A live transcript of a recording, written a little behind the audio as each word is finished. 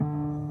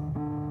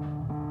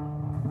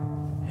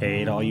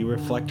Hey, to all you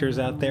reflectors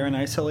out there in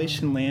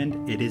isolation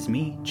land, it is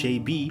me,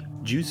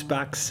 JB,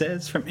 Juicebox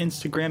Says from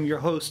Instagram, your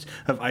host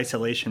of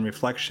Isolation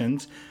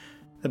Reflections,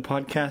 the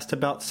podcast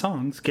about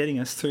songs getting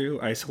us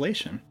through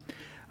isolation.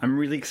 I'm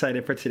really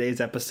excited for today's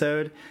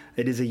episode.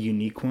 It is a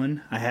unique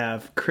one. I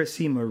have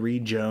Chrissy Marie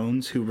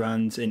Jones, who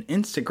runs an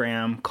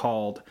Instagram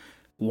called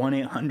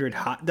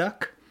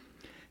 1-800-HOT-DUCK.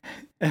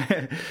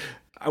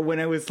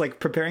 When I was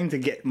preparing to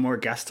get more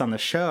guests on the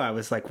show, I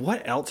was like,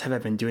 what else have I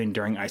been doing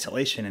during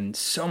isolation? And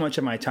so much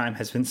of my time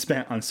has been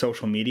spent on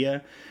social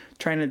media,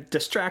 trying to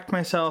distract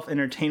myself,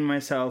 entertain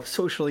myself,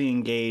 socially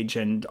engage,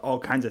 and all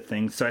kinds of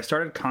things. So I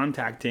started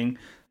contacting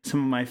some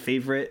of my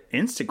favorite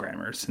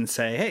Instagrammers and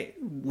say, hey,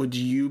 would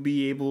you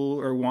be able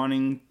or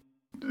willing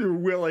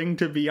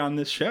to be on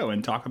this show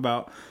and talk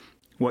about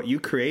what you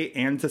create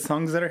and the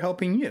songs that are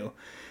helping you?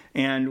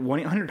 And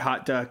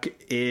 1-800-HOT-DUCK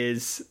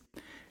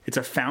it's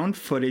a found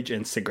footage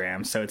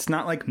Instagram, so it's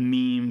not like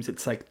memes.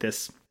 It's like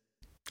this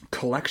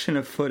collection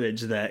of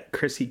footage that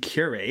Chrissy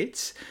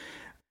curates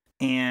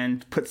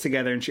and puts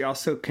together, and she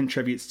also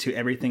contributes to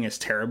Everything is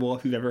Terrible,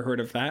 if you've ever heard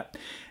of that.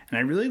 And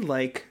I really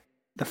like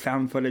the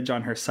found footage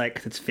on her site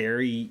because it's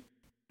very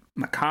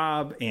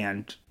macabre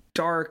and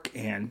dark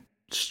and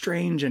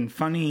strange and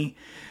funny.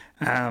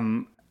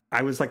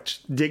 I was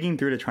digging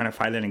through to trying to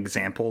find an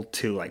example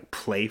to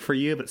play for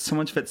you, but so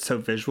much of it's so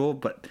visual.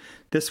 But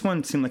this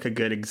one seemed like a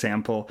good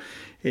example.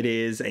 It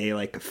is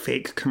a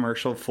fake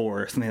commercial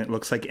for something that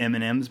looks like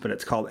M&M's, but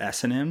it's called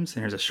S&M's.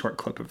 And here's a short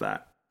clip of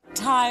that.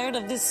 Tired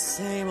of this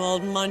same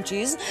old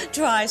munchies?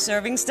 Try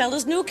serving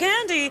Stella's new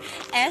candy,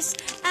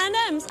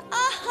 S&M's.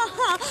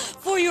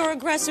 For your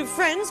aggressive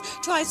friends,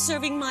 try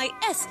serving my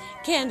S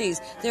candies.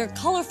 They're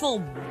colorful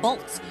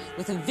bolts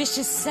with a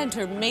vicious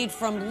center made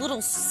from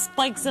little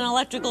spikes and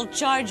electrical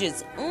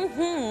charges.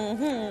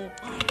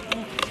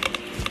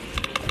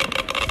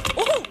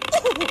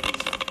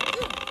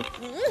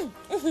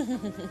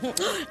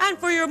 And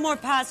for your more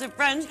passive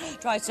friends,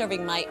 try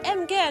serving my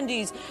M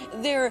candies.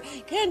 They're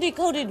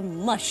candy-coated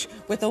mush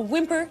with a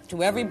whimper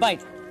to every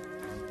bite.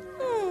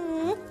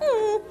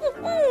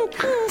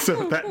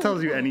 So that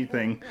tells you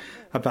anything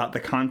about the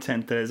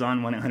content that is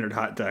on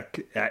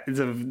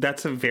 1-800-HOT-DUCK.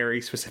 That's a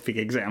very specific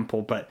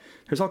example, but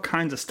there's all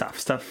kinds of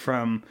stuff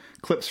from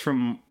clips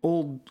from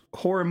old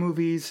horror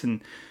movies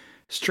and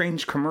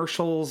strange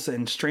commercials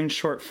and strange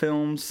short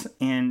films,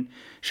 and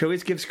she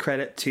always gives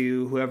credit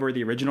to whoever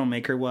the original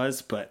maker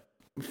was, but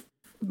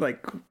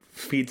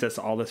feeds us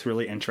all this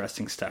really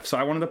interesting stuff. So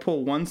I wanted to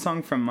pull one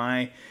song from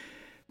my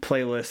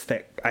playlist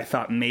that I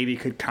thought maybe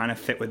could kind of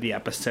fit with the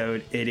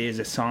episode. It is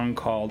a song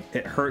called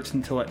It Hurts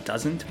Until It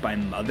Doesn't by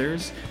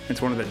Mothers.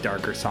 It's one of the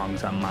darker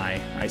songs on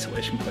my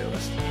isolation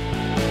playlist.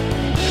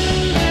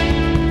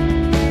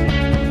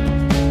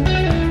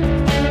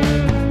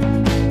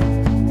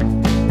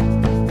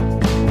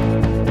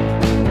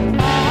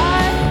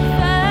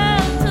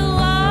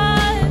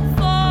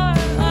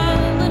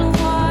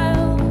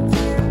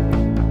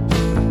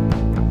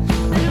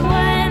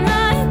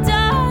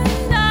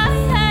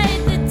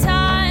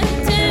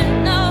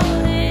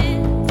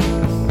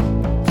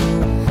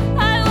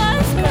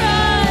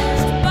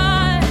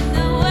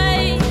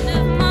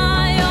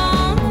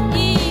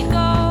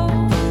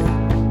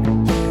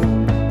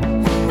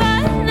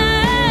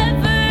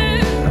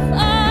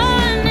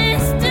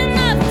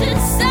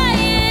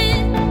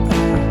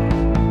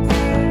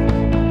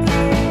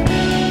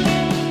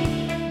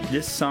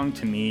 This song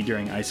to me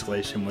during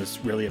isolation was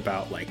really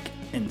about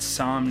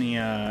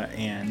insomnia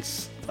and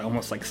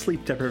almost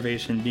sleep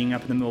deprivation, being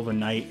up in the middle of the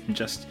night and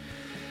just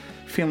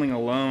feeling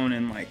alone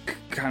and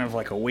kind of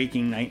a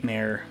waking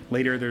nightmare.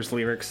 Later there's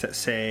lyrics that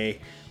say,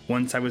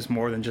 once I was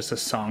more than just a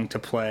song to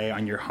play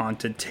on your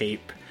haunted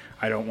tape.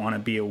 I don't want to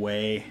be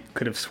away.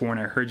 Could have sworn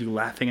I heard you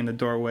laughing in the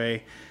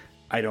doorway.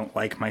 I don't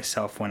like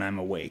myself when I'm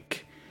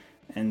awake.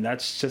 And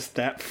that's just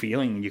that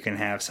feeling you can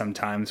have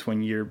sometimes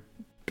when your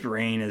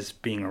brain is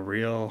being a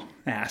real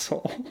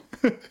asshole.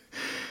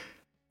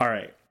 All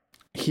right.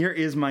 Here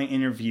is my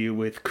interview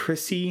with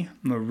Chrissy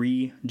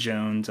Marie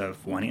Jones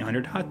of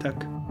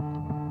 1-800-HOT-DUCK.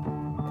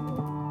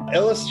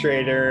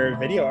 Illustrator,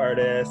 video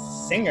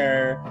artist,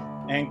 singer,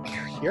 and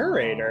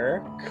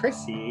curator,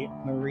 Chrissy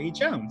Marie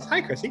Jones.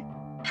 Hi, Chrissy.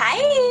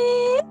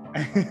 Hi.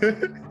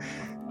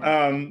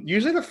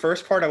 Usually the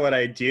first part of what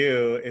I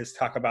do is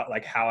talk about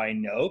how I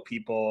know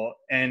people,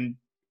 and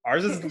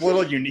ours is a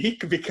little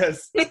unique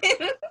because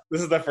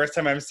this is the first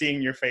time I'm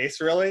seeing your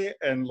face really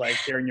and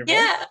hearing your voice.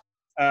 Yeah.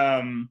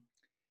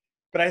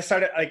 But I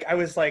started I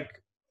was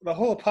the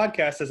whole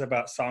podcast is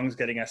about songs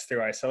getting us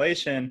through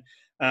isolation.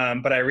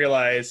 But I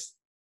realized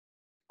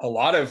a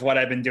lot of what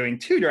I've been doing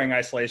too during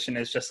isolation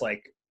is just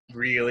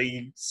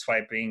really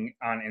swiping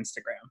on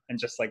Instagram and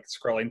just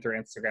scrolling through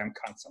Instagram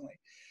constantly.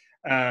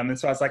 And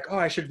so I was like, oh,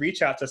 I should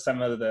reach out to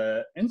some of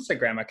the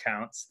Instagram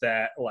accounts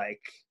that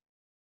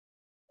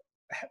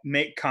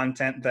make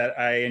content that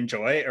I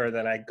enjoy or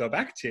that I go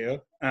back to.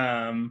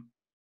 And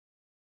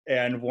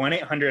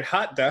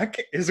 1-800-HOT-DUCK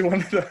is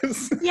one of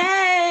those.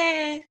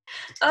 Yay!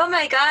 Oh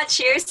my God,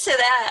 cheers to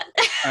that.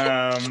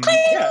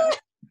 Yeah.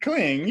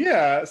 Kling,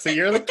 yeah. So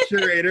you're the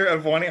curator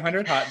of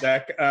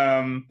 1-800-HOT-DECK.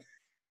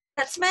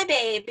 That's my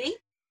baby.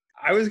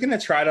 I was gonna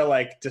try to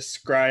like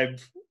describe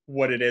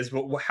what it is,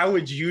 but how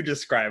would you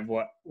describe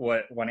what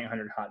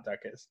 1-800-HOT-DECK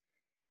is?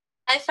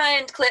 I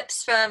find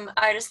clips from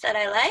artists that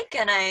I like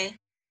and I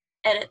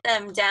edit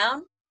them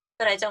down,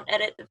 but I don't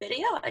edit the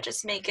video. I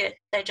just make it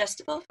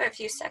digestible for a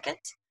few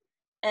seconds.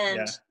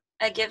 And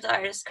I give the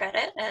artist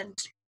credit and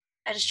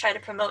I just try to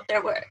promote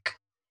their work.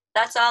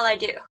 That's all I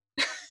do.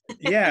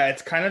 Yeah,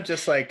 it's kind of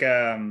just like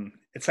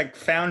it's like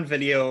found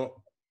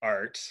video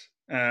art,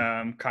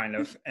 kind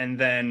of. And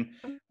then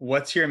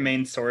what's your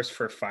main source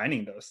for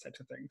finding those types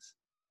of things?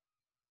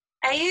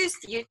 I use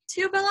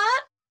YouTube a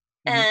lot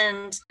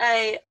and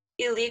I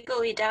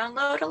illegally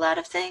download a lot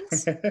of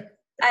things.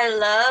 I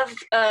love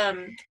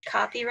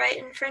copyright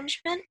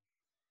infringement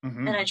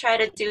and I try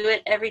to do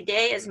it every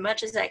day as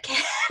much as I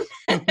can.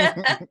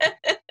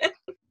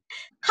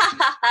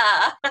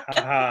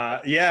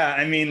 Yeah,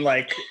 I mean,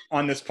 like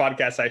on this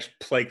podcast, I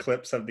play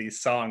clips of these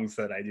songs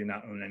that I do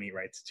not own any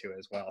rights to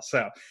as well.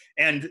 So,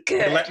 and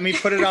let me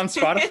put it on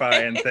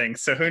Spotify and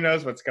things. So who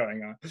knows what's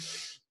going on?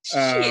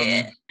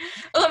 Shit.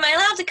 Oh, am I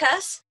allowed to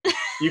cuss?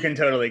 You can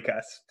totally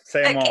cuss.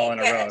 Say them all in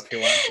a row if you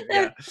want to.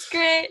 Yeah. That's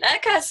great. I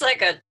cuss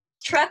like a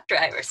truck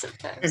driver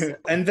sometimes.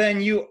 And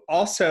then you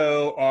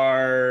also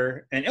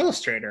are an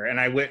illustrator. And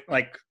I went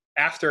like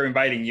after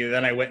inviting you,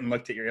 then I went and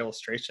looked at your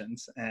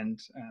illustrations and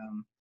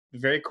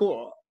very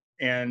cool.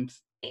 And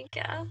thank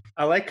you.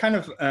 I like kind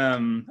of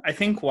I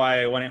think why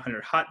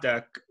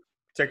 1-800-HOT-DECK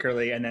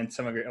particularly, and then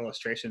some of your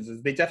illustrations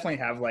is they definitely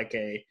have like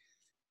a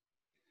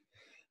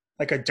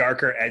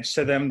darker edge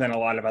to them than a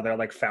lot of other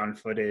like found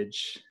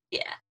footage.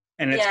 Yeah.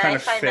 And it's kind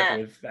of fit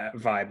with that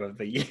vibe of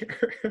the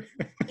year.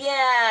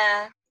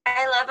 Yeah.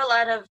 I love a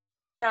lot of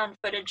found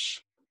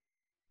footage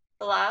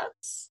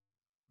vlogs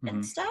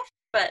and stuff.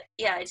 But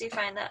yeah, I do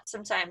find that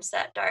sometimes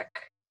that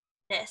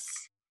darkness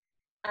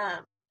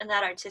and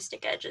that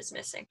artistic edge is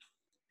missing.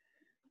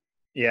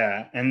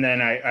 Yeah. And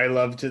then I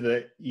loved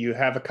that you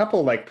have a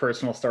couple like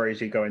personal stories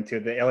you go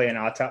into. The alien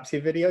autopsy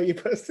video you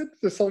posted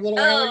just a little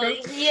while ago.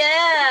 Oh,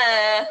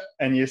 yeah.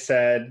 And you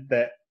said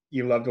that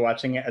you loved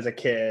watching it as a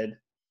kid.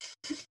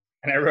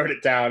 And I wrote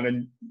it down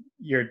and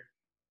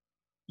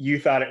you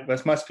thought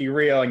it must be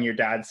real. And your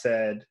dad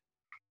said,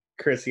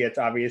 Chrissy, it's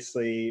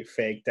obviously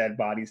fake. Dead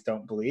bodies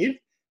don't bleed.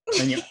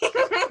 And,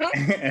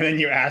 and then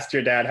you asked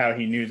your dad how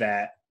he knew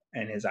that.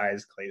 And his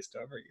eyes glazed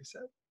over, you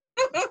said.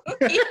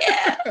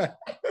 Yeah.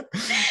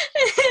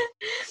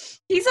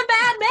 He's a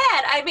bad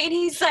man. I mean,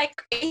 he's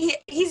like,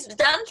 he's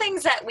done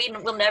things that we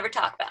will never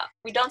talk about.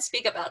 We don't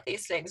speak about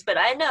these things, but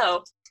I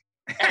know.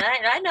 And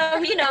I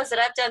know he knows that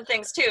I've done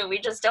things too. We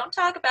just don't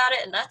talk about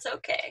it, and that's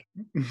okay.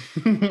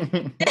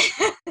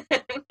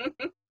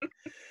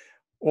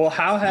 Well,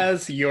 how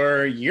has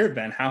your year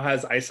been? How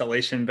has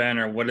isolation been,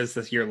 or what does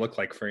this year look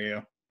like for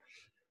you?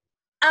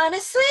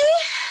 Honestly,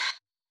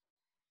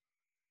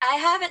 I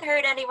haven't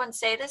heard anyone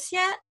say this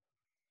yet.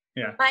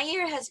 Yeah. My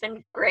year has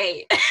been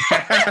great.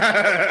 I'm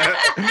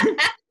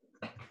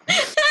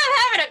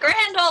having a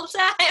grand old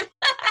time.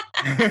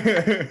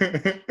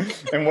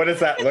 And what does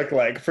that look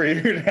like for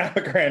you to have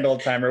a grand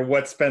old time, or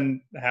what's been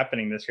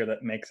happening this year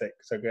that makes it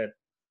so good?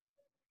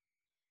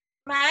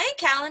 My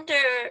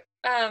calendar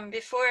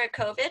before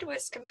COVID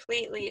was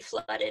completely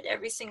flooded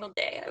every single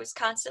day. I was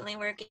constantly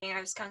working. I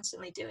was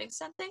constantly doing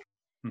something.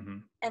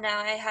 And now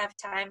I have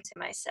time to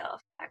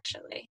myself,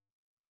 actually.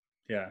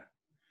 Yeah.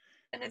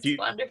 And it's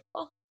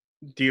wonderful.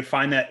 Do you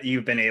find that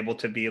you've been able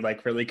to be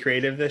like really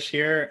creative this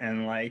year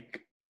and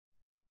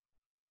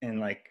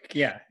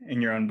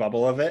in your own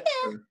bubble of it?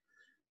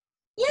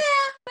 Yeah,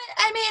 but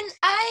I mean,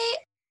 I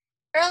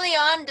early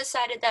on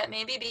decided that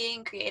maybe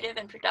being creative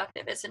and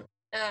productive isn't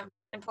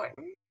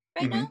important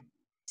right now.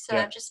 So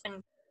I've just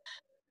been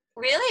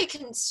really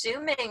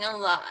consuming a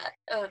lot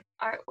of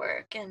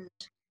artwork and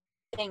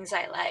things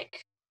I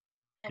like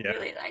and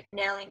really like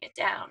nailing it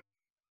down.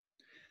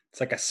 It's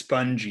like a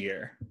sponge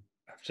year.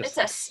 It's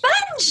a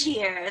sponge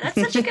year. That's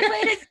such a good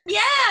way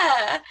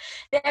to,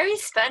 very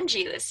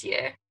spongy this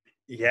year.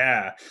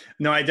 Yeah.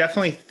 No, I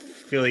definitely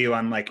feel you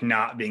on like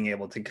not being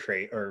able to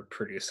create or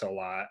produce a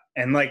lot.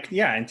 And like,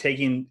 and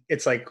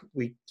it's like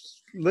we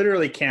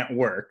literally can't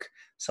work.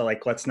 So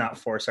like, let's not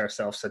force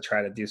ourselves to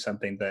try to do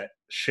something that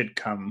should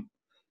come,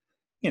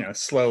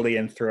 slowly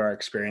and through our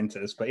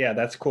experiences. But yeah,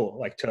 that's cool.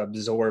 Like to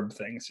absorb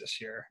things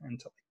this year and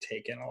to like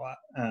take in a lot.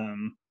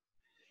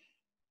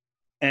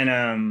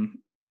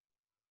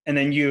 And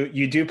then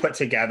you do put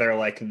together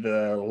like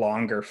the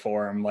longer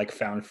form, like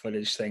found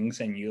footage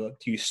things, and do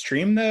you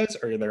stream those,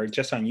 or they're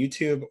just on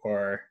YouTube,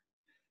 or?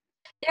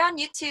 They're on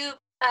YouTube.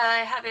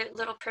 I have a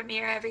little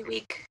premiere every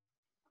week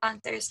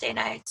on Thursday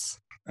nights.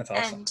 That's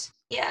awesome. And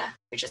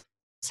we just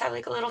have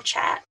like a little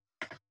chat.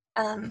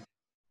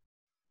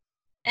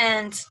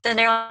 And then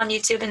they're on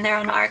YouTube and they're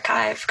on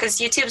archive because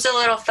YouTube's a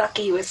little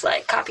fucky with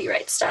like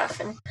copyright stuff.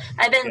 And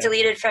I've been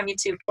deleted from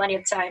YouTube plenty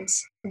of times,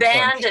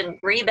 banned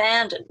and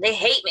rebanned, and they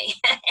hate me.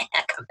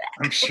 I come back.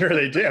 I'm sure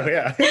they do.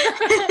 Yeah.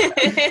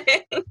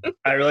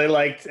 I really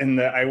liked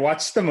I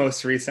watched the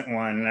most recent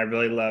one, and I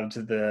really loved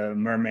the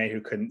mermaid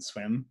who couldn't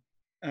swim.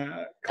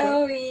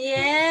 Oh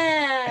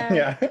yeah.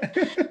 Yeah.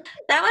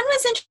 That one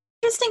was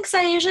interesting because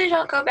I usually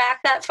don't go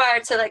back that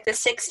far to like the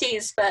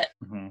 60s, but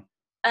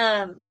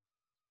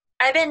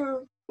I've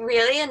been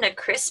really into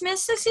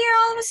Christmas this year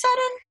all of a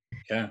sudden.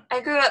 Yeah.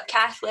 I grew up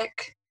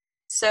Catholic,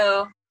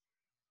 so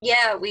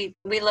yeah, we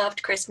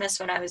loved Christmas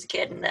when I was a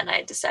kid, and then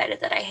I decided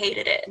that I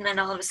hated it, and then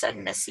all of a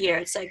sudden this year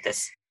it's like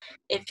this,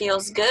 it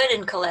feels good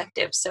and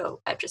collective,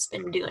 so I've just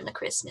been doing the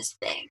Christmas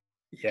thing.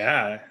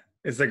 Yeah.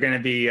 Is there going to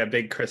be a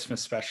big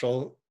Christmas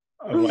special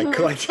of like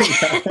collecting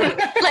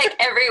that? Like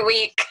every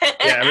week.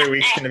 Yeah, every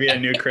week's going to be a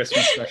new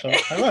Christmas special.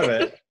 I love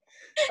it.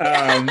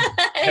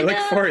 I look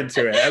forward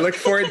to it. I look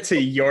forward to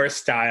your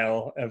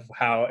style of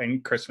how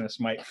in Christmas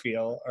might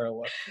feel or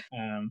look.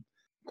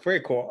 Very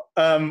cool.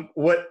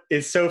 What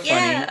is so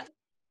funny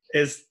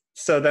is,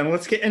 so then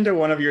let's get into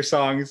one of your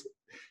songs.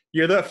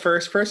 You're the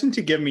first person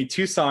to give me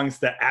 2 songs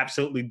that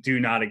absolutely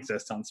do not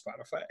exist on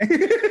Spotify.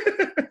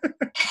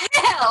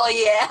 Hell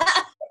yeah.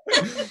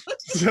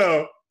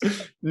 So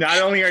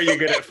not only are you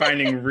good at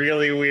finding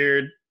really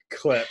weird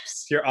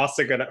clips, you're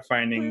also good at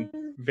finding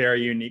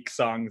very unique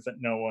songs that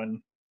no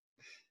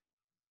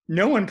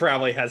one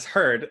probably has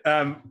heard.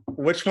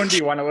 Which one do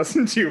you want to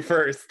listen to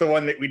first? The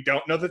one that we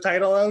don't know the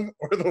title of,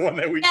 or the one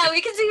that we... Yeah,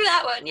 we can do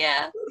that one,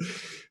 yeah.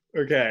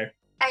 Okay.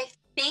 I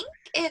think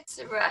it's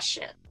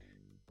Russian.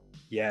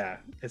 Yeah.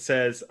 It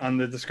says on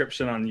the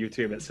description on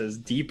YouTube, it says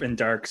deep and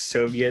dark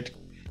Soviet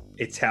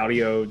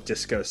Italio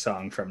disco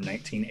song from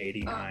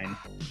 1989.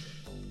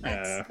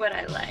 That's what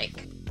I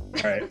like.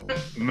 All right.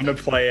 I'm going to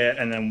play it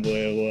and then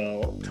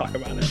we'll talk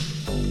about it.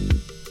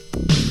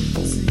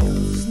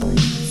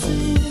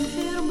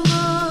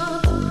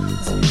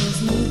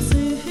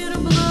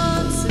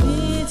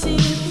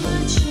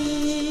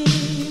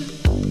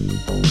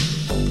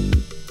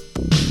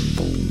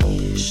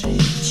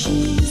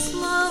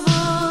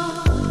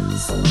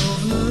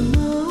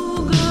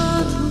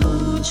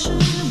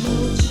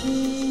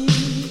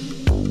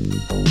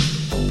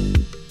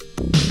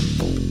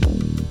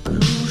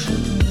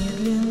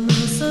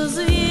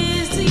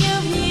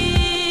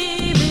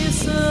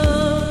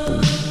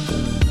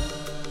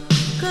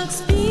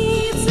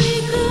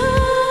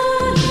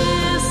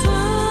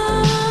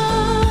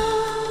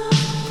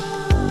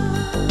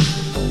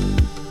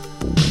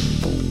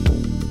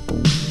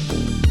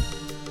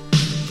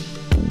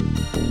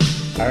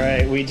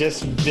 We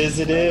just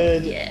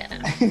visited.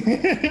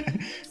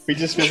 We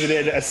just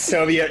visited a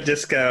Soviet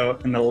disco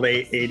in the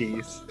late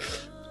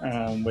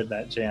 '80s with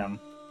that jam.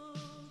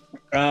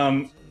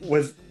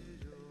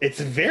 It's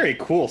a very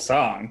cool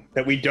song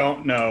that we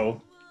don't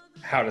know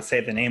how to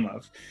say the name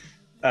of.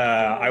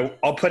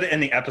 I'll put it in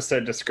the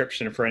episode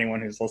description for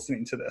anyone who's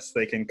listening to this.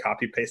 They can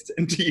copy paste it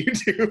into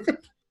YouTube.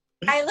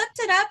 I looked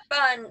it up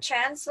on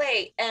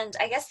Translate, and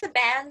I guess the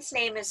band's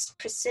name is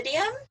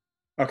Presidium.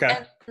 Okay.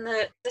 And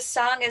the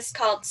song is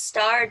called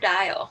Star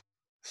Dial.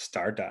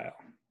 Star Dial.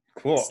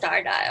 Cool.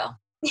 Star Dial.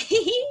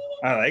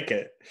 I like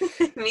it.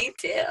 Me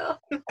too.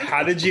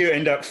 How did you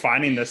end up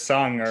finding this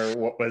song, or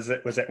what was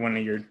it? Was it one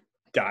of your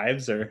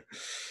dives, or?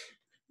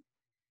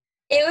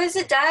 It was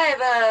a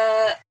dive.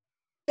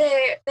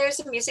 There's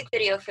a music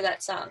video for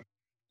that song.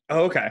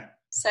 Oh, okay.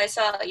 So I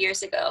saw it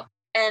years ago,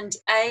 and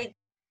I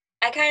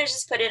kind of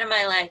just put it in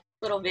my like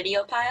little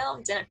video pile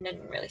and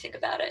didn't really think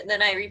about it. And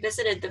then I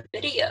revisited the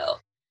video.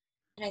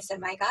 And I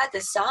said, my God,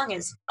 this song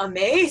is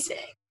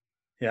amazing.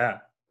 Yeah.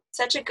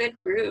 Such a good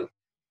groove.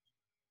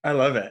 I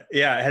love it.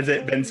 Yeah. Has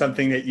it been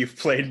something that you've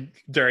played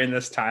during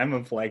this time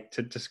of like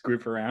to just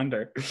group around,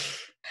 or?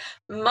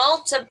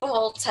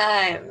 Multiple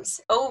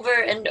times,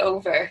 over and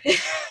over.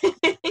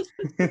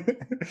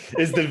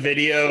 Is the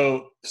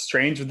video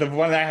strange? The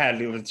one I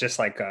had, it was just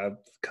like a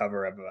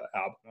cover of an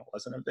album. It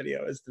wasn't a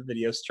video. Is the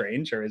video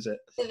strange, or is it?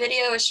 The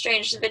video is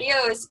strange. The video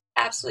is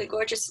absolutely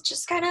gorgeous. It's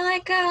just kind of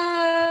like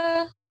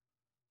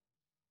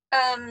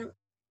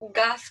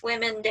goth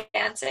women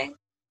dancing.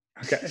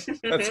 Okay,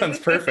 that sounds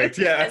perfect.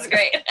 Yeah, that's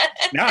great.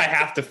 Now I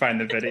have to find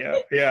the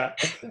video. Yeah,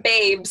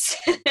 babes.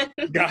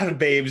 Goth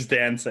babes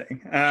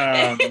dancing in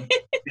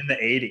the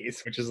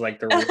 '80s, which is like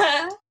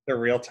the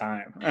real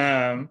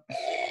time.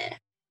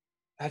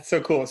 That's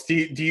so cool. So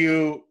do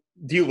you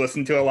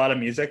listen to a lot of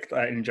music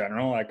in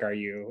general? Like, are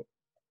you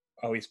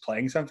always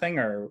playing something,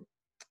 or?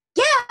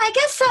 Yeah, I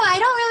guess so. I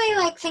don't really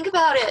like think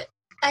about it.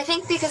 I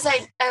think because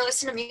I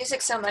listen to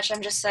music so much,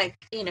 I'm just like,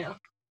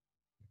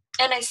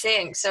 and I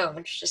sing, so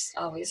it's just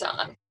always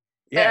on.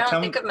 Yeah, but I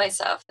don't think of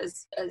myself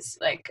as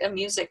like a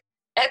music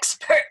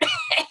expert.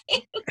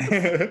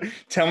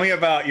 Tell me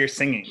about your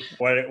singing.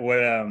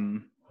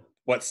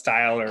 What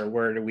style or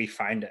where do we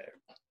find it?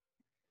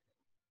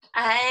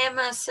 I'm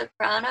a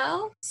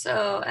soprano,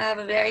 so I have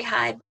a very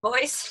high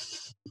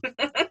voice, and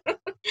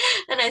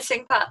I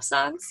sing pop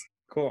songs.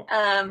 Cool.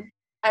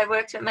 I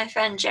worked with my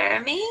friend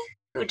Jeremy,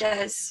 who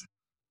does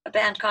a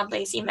band called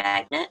Lazy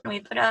Magnet, and we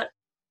put out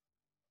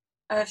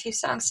a few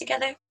songs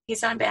together.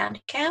 He's on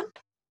Bandcamp.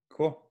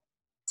 Cool.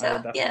 So, I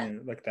will definitely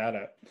look that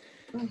up.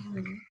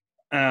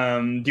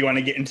 Mm-hmm. Do you want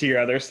to get into your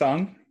other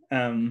song?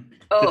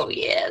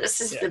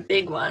 This is the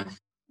big one.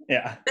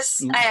 Yeah.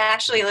 This I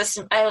actually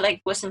listened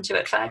to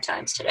it 5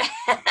 times today.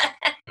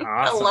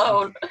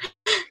 Awesome.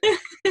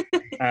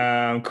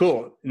 Alone.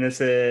 Cool. And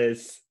this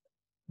is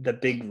The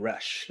Big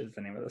Rush is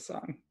the name of the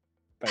song.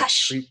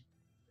 Hush.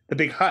 The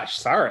Big Hush.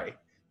 Sorry.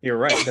 You're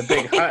right. The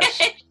Big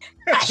Hush.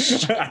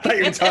 Hush. I thought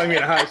you were telling me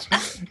to hush.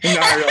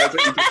 Now I realize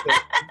what you just said.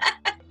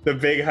 The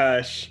Big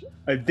Hush.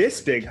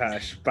 This Big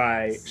Hush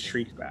by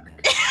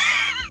Shriekback.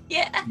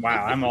 Yeah.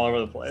 Wow, I'm all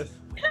over the place.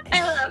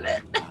 I love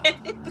it.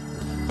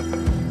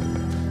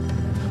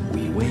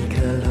 We wake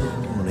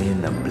alone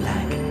in the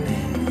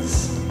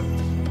blackness.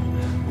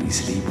 We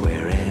sleep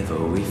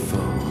wherever we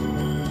fall.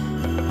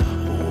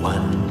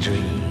 One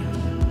dream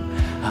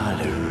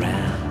all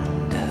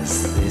around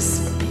us.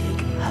 This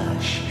big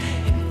hush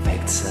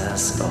infects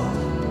us all.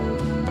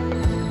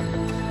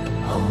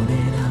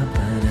 Holding up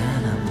an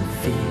animal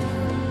fear,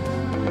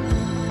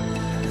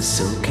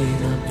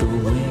 soaking up the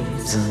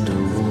waves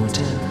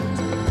underwater.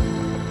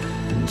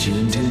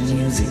 Tuned to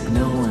music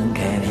no one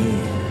can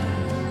hear.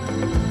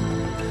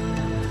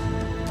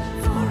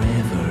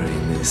 Forever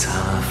in this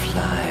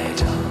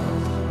half-light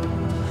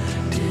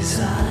of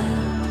desire.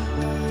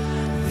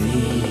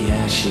 The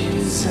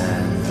ashes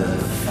and the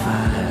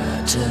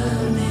fire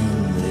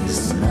turning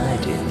this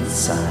night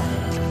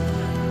inside.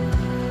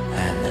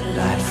 And the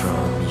light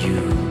from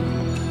you.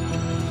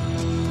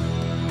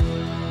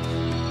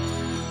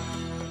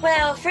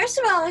 Well, first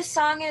of all, this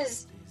song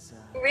is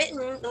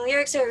written, the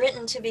lyrics are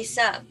written to be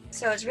sung,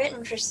 so it's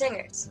written for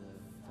singers,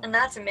 and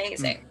that's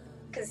amazing,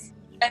 because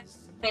I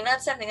mean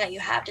that's something that you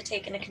have to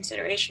take into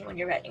consideration when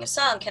you're writing a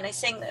song. Can I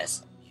sing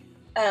this?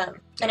 And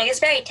it gets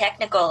very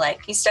technical,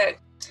 like you start,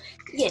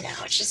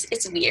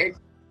 it's weird.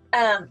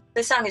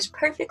 The song is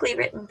perfectly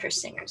written for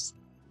singers.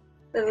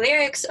 The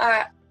lyrics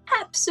are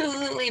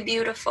absolutely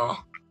beautiful,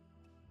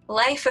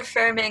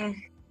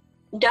 life-affirming,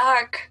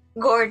 dark,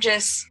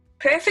 gorgeous,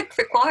 perfect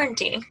for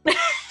quarantine.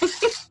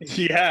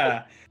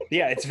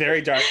 Yeah, it's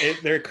very dark.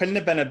 There couldn't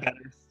have been a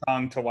better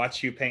song to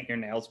watch you paint your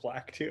nails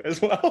black to as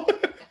well.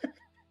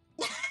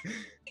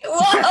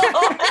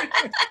 Whoa!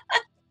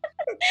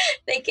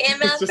 They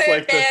came out perfect.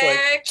 Like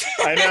this,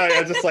 I know,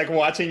 yeah, just like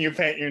watching you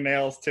paint your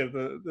nails to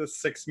the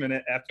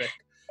 6-minute epic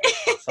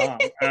song.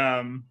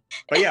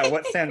 But yeah,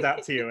 what stands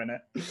out to you in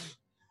it?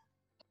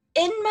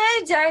 In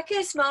my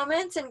darkest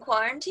moments in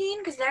quarantine,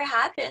 because there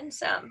have been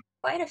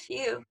quite a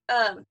few,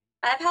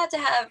 I've had to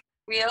have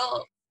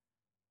real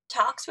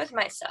talks with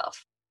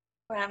myself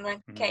where I'm like,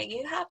 okay,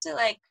 you have to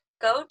like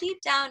go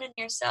deep down in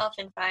yourself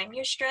and find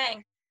your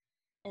strength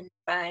and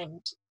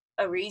find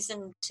a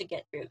reason to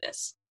get through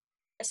this.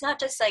 It's not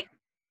just like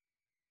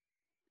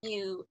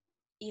you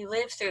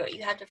live through it.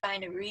 You have to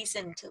find a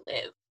reason to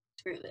live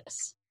through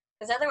this,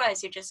 because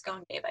otherwise you're just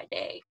going day by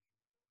day.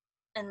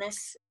 And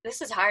this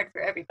is hard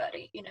for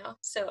everybody,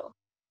 So,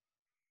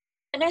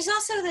 and there's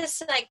also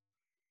this like,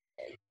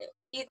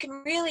 you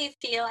can really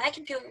feel, I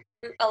can feel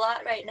a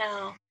lot right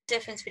now,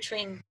 difference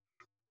between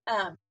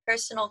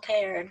personal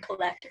care and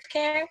collective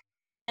care,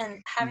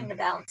 and having to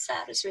balance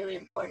that is really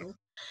important.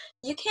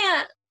 You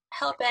can't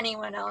help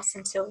anyone else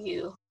until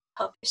you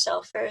help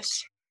yourself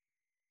first.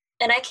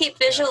 And I keep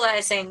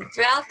visualizing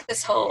throughout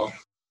this whole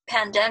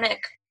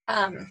pandemic,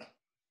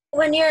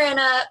 when you're in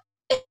a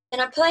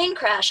plane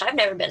crash, I've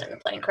never been in a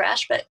plane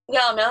crash, but we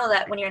all know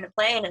that when you're in a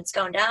plane and it's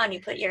going down,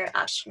 you put your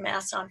oxygen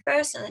mask on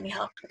first and then you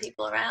help the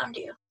people around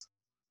you.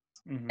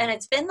 And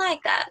it's been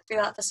like that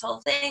throughout this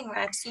whole thing, where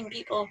I've seen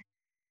people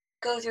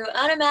go through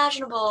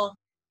unimaginable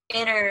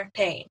inner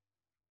pain.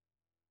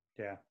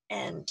 Yeah.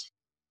 And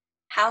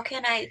how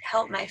can I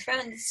help my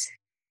friends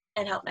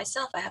and help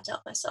myself? I have to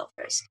help myself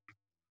first.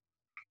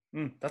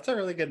 That's a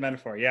really good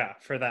metaphor. Yeah,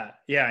 for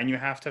that. Yeah, and you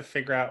have to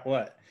figure out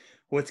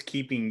what's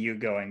keeping you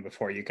going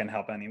before you can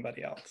help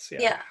anybody else.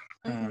 Yeah.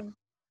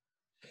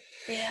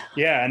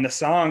 Yeah, and the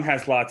song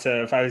has lots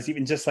of, has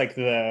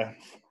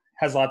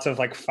lots of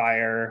like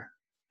fire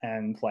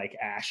and like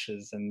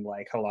ashes and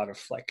like a lot of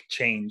like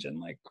change and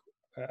like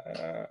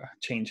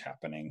change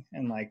happening.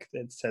 And like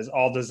it says,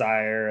 all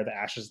desire, the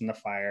ashes and the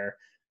fire,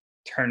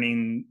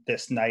 turning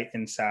this night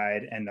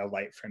inside and the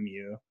light from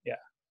you. Yeah.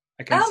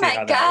 I can see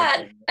my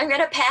God, I'm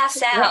going to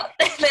pass out.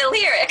 The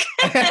lyric.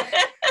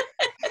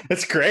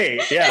 It's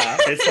great. Yeah.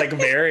 It's like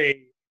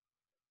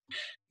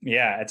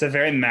it's a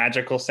very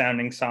magical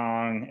sounding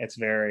song. It's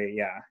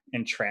very,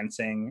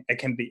 entrancing. It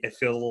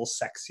feels a little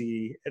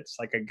sexy. It's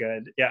like a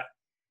good,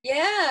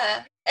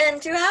 Yeah.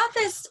 And throughout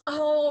this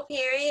whole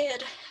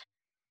period,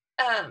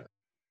 I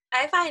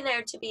find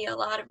there to be a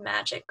lot of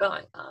magic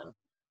going on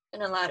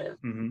and a lot of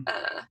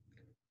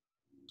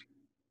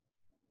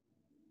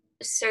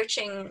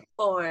searching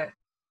for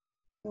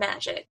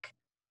magic,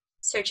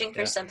 searching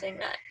for something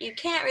that you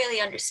can't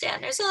really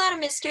understand. There's a lot of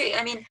mystery.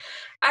 I mean,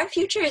 our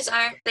futures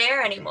aren't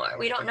there anymore.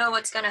 We don't know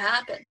what's going to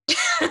happen.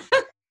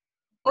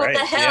 What right,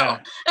 the hell?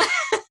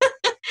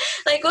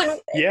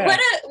 Yeah. Like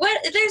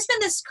what there's been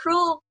this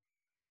cruel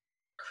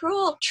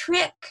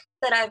trick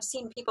that I've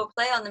seen people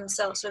play on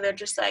themselves where they're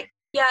just like,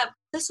 yeah,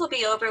 this will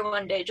be over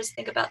one day, just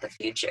think about the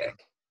future.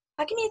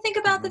 How can you think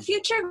about the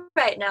future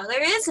right now?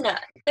 There is none.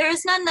 There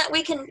is none that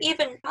we can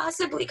even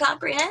possibly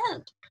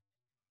comprehend.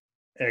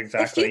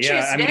 Exactly. The future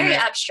is very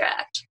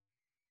abstract.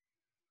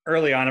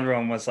 Early on,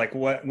 everyone was like,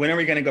 when are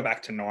we going to go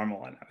back to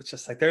normal? And I was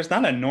just like, there's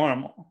not a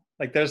normal.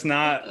 Like, there's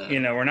not,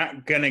 we're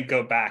not going to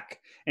go back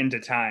into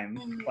time,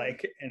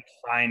 like, and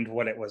find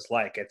what it was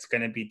like. It's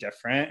going to be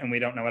different, and we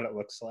don't know what it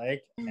looks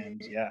like.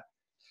 And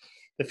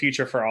the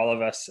future for all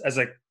of us as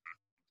a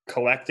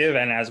collective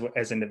and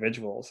as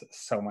individuals is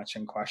so much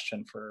in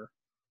question for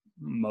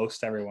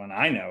most everyone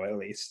I know, at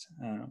least.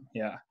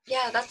 Yeah,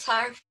 that's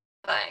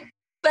horrifying.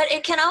 But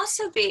it can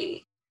also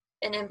be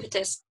an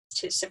impetus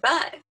to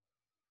survive.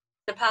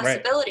 The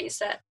possibilities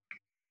that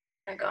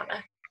are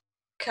gonna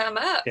come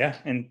up. Yeah,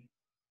 and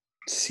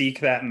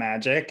seek that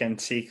magic and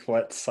seek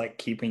what's like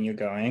keeping you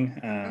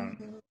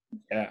going.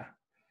 Yeah,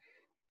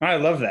 I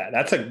love that.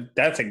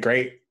 That's a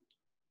great.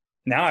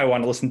 Now I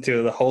want to listen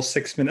to the whole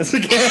 6 minutes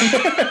again.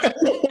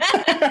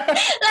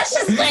 Let's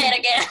just play it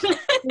again.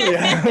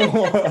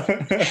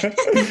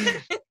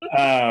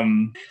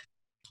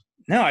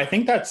 No, I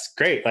think that's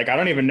great. Like, I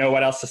don't even know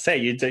what else to say.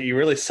 You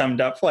really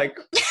summed up like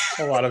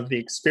a lot of the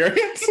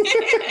experience.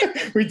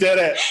 We did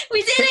it.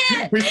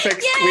 We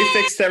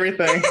fixed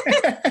everything.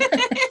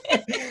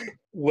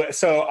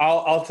 So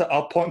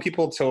I'll point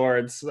people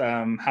towards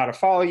how to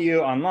follow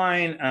you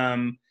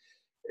online.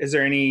 Is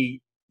there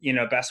any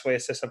best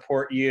ways to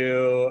support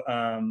you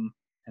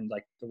and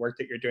like the work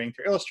that you're doing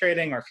through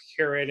illustrating or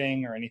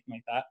curating or anything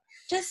like that?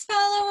 Just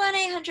follow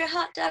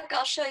 1-800-HOT-DUCK.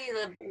 I'll show you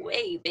the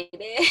way,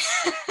 baby.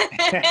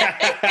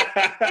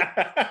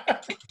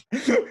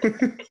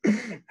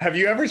 Have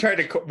you ever tried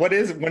to?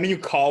 When you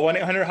call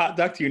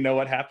 1-800-HOT-DUCK? Do you know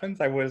what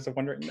happens? I was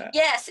wondering that.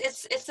 Yes,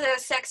 it's a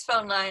sex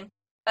phone line.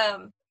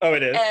 Oh,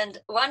 it is. And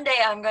one day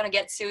I'm gonna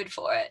get sued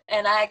for it,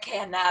 and I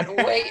cannot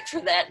wait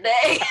for that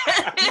day.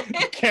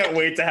 Can't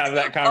wait to have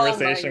that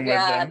conversation with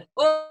them.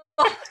 Well,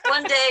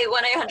 one day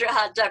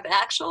 1-800-HOT-DUCK, the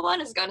actual one,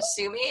 is gonna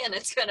sue me, and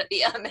it's gonna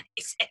be amazing.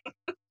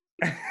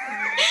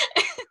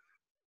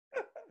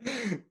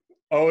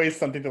 Always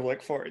something to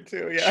look forward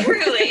to. Yeah.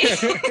 Truly.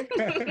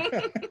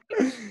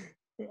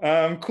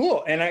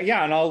 Cool. And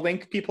and I'll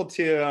link people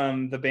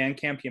to the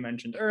Bandcamp you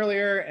mentioned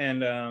earlier.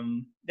 And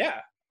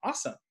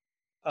awesome.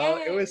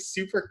 It was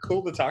super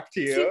cool to talk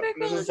to you. Super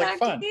cool this was to like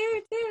talk fun. to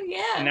you too.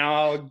 Yeah. And now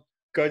I'll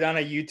go down a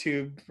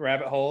YouTube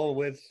rabbit hole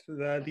with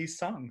these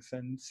songs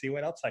and see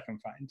what else I can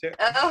find too.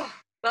 Oh,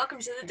 welcome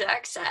to the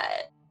dark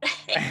side.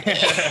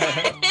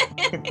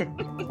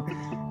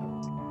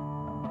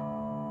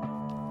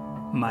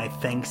 My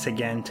thanks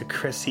again to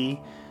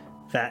Chrissy.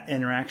 That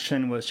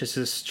interaction was just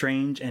as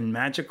strange and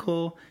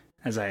magical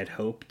as I had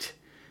hoped.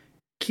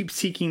 Keep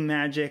seeking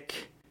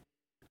magic.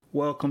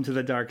 Welcome to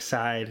the dark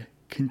side.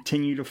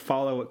 Continue to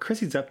follow what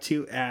Chrissy's up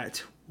to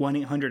at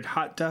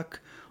 1-800-HOT-DUCK,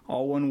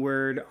 all one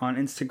word, on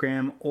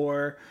Instagram,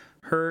 or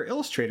her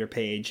Illustrator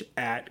page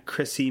at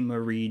Chrissy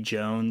Marie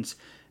Jones.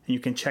 And you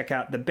can check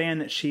out the band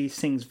that she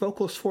sings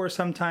vocals for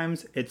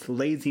sometimes. It's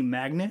Lazy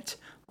Magnet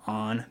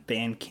on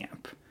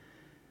Bandcamp.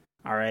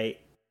 All right,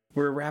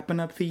 we're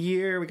wrapping up the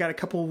year. We got a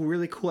couple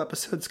really cool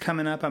episodes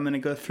coming up. I'm going to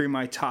go through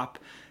my top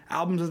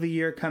albums of the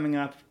year coming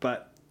up,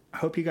 but I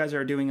hope you guys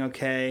are doing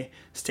okay.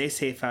 Stay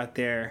safe out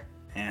there,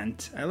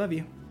 and I love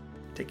you.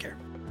 Take care.